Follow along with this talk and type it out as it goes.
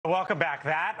Welcome back.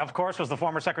 That, of course, was the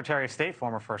former Secretary of State,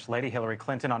 former First Lady Hillary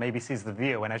Clinton on ABC's The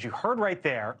View. And as you heard right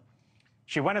there,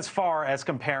 she went as far as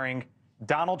comparing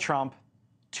Donald Trump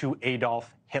to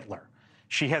Adolf Hitler.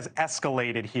 She has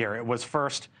escalated here. It was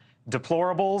first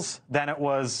deplorables, then it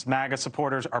was MAGA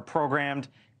supporters are programmed,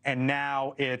 and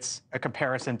now it's a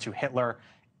comparison to Hitler.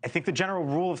 I think the general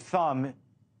rule of thumb,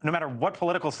 no matter what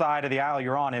political side of the aisle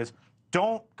you're on, is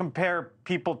don't compare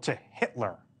people to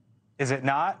Hitler. Is it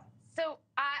not? So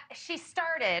she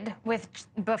started with,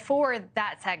 before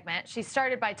that segment, she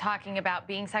started by talking about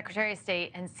being Secretary of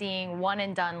State and seeing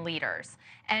one-and-done leaders,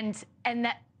 and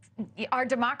that our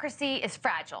democracy is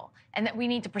fragile and that we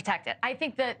need to protect it. I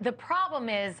think the problem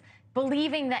is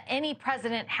believing that any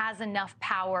president has enough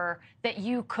power that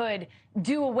you could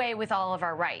do away with all of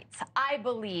our rights. I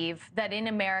believe that in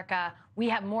America, we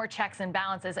have more checks and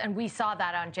balances, and we saw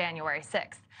that on January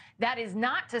 6th. That is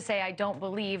not to say I don't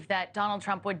believe that Donald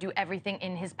Trump would do everything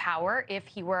in his power if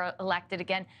he were elected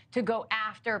again to go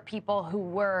after people who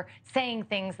were saying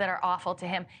things that are awful to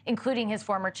him, including his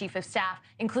former chief of staff,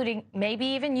 including maybe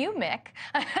even you, Mick.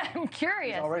 I'm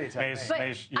curious. But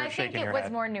I think it was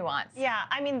more nuanced. Yeah,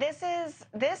 I mean,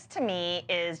 this to me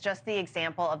is just the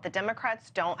example of the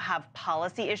Democrats don't have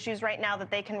policy issues right now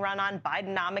that they can run on.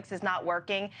 Bidenomics is not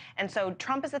working. And so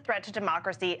Trump is a threat to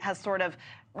democracy has sort of,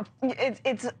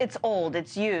 it's old,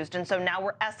 it's used, and so now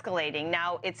we're escalating.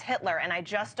 Now it's Hitler, and I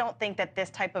just don't think that this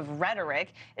type of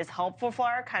rhetoric is helpful for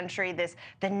our country.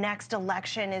 The next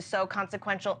election is so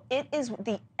consequential. It's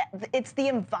the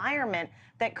environment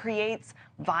that creates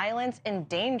violence and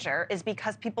danger, is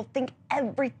because people think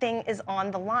everything is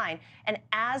on the line. And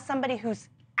as somebody who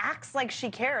acts like she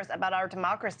cares about our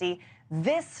democracy,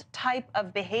 this type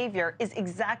of behavior is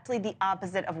exactly the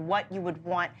opposite of what you would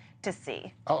want to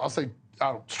see. I'll say,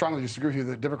 I'll strongly disagree with you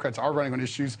that Democrats are running on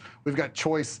issues. We've got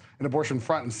choice and abortion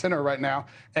front and center right now.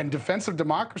 And defense of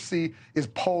democracy is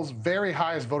polls very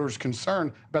high as voters'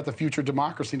 concern about the future of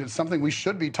democracy. And it's something we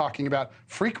should be talking about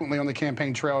frequently on the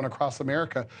campaign trail and across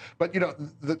America. But, you know,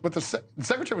 the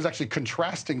Secretary was actually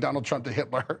contrasting Donald Trump to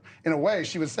Hitler in a way.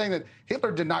 She was saying that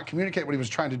Hitler did not communicate what he was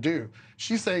trying to do.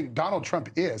 She's saying Donald Trump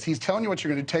is. He's telling you what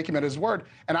you're going to take him at his word.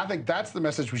 And I think that's the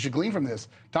message we should glean from this.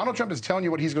 Donald Trump is telling you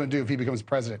what he's going to do if he becomes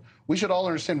president. We should all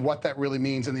understand what that really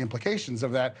means and the implications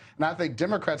of that. And I think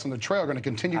Democrats on the trail are going to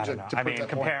continue to I mean,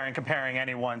 comparing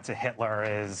anyone to Hitler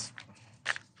is,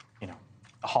 you know,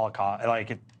 a Holocaust.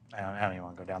 Like, I don't even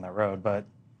want to go down that road, but.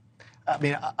 I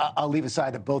mean, I'll leave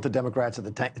aside that both the Democrats at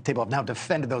the table have now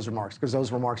defended those remarks, because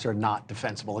those remarks are not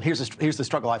defensible. And here's the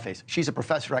struggle I face. She's a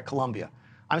professor at Columbia.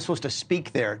 I'm supposed to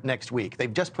speak there next week.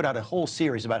 They've just put out a whole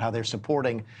series about how they're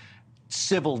supporting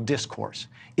civil discourse.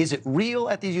 Is it real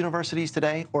at these universities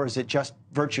today, or is it just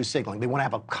virtue signaling? They want to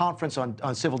have a conference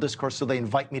on civil discourse, so they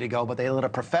invite me to go, but they let a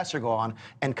professor go on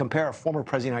and compare a former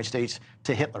president of the United States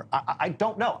to Hitler. I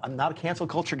don't know. I'm not a cancel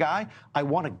culture guy. I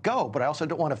want to go, but I also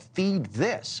don't want to feed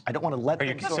this. I don't want to let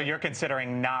them. So you're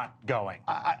considering not going?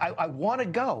 I want to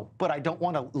go, but I don't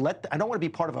want to be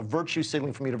part of a virtue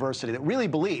signaling from a university that really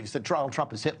believes that Donald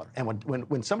Trump is Hitler. And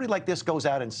when somebody like this goes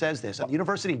out and says this, and the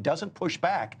university doesn't push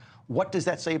back, what does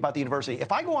that say about the university?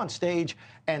 If I go on stage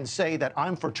and say that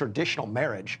I'm for traditional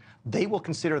marriage, they will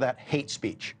consider that hate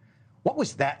speech. What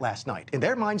was that last night? In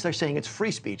their minds, they're saying it's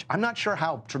free speech. I'm not sure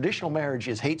how traditional marriage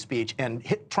is hate speech and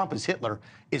Trump is Hitler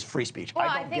is free speech. Well,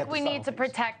 I think we need to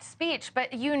protect speech,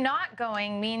 but you not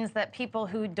going means that people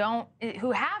who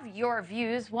have your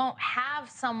views won't have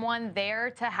someone there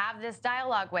to have this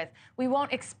dialogue with. We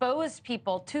won't expose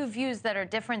people to views that are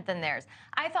different than theirs.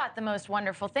 I thought the most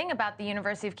wonderful thing about the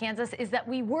University of Kansas is that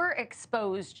we were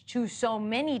exposed to so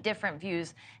many different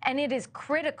views, and it is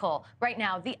critical right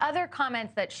now. The other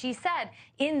comments that she said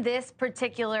in this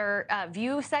particular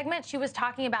View segment, she was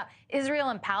talking about Israel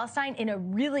and Palestine in a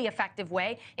really effective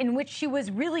way, in which she was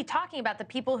really talking about the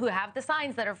people who have the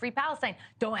signs that are Free Palestine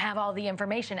don't have all the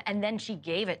information, and then she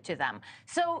gave it to them.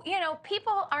 So, you know,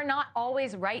 people are not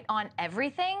always right on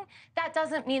everything. That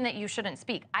doesn't mean that you shouldn't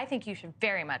speak. I think you should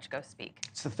very much go speak.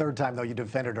 It's the third time, though, you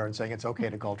defended her and saying it's okay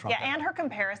to call Trump. Yeah, and her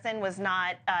comparison was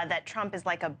not that Trump is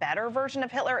like a better version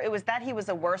of Hitler. It was that he was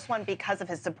a worse one because of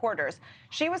his supporters.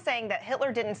 She was saying that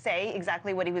Hitler didn't say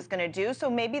exactly what he was going to do, so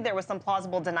maybe there was some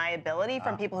plausible deniability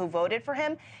from people who voted for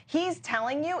him. He's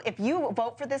telling you, if you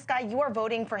vote for this guy, you are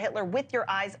voting for Hitler with your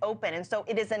eyes open. And so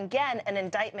it is, again, an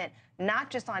indictment, not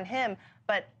just on him,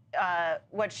 but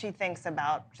what she thinks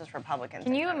about just Republicans.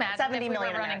 Can you imagine if we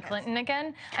were running Clinton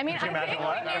again? I mean,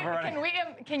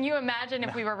 can you imagine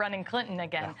if we were running Clinton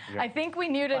again? I think we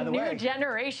need a new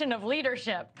generation of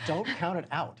leadership. Don't count it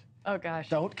out. Oh, gosh.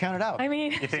 Don't count it out. I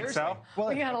mean, You think so? Well,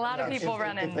 we got a lot of people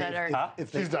running that are.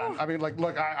 She's done. I mean, like,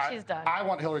 look, She's done. I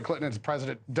want Hillary Clinton as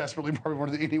president desperately more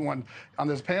than anyone on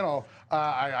this panel.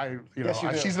 Yes,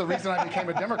 you do. She's the reason I became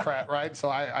a Democrat, right? So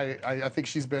I think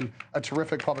she's been a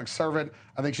terrific public servant.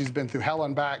 I think she's been through hell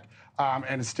and back.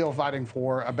 And is still fighting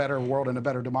for a better world and a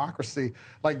better democracy.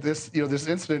 Like this, this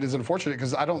incident is unfortunate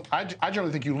because I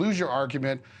generally think you lose your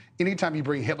argument anytime you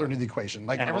bring Hitler into the equation.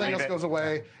 Like everything else goes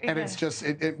away, and it's just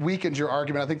it weakens your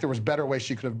argument. I think there was better ways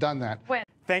she could have done that.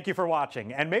 Thank you for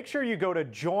watching, and make sure you go to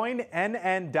joinnn.com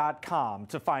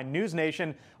to find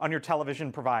NewsNation on your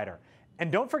television provider.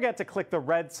 And don't forget to click the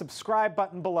red subscribe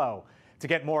button below to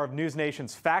get more of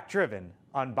NewsNation's fact-driven,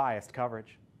 unbiased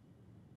coverage.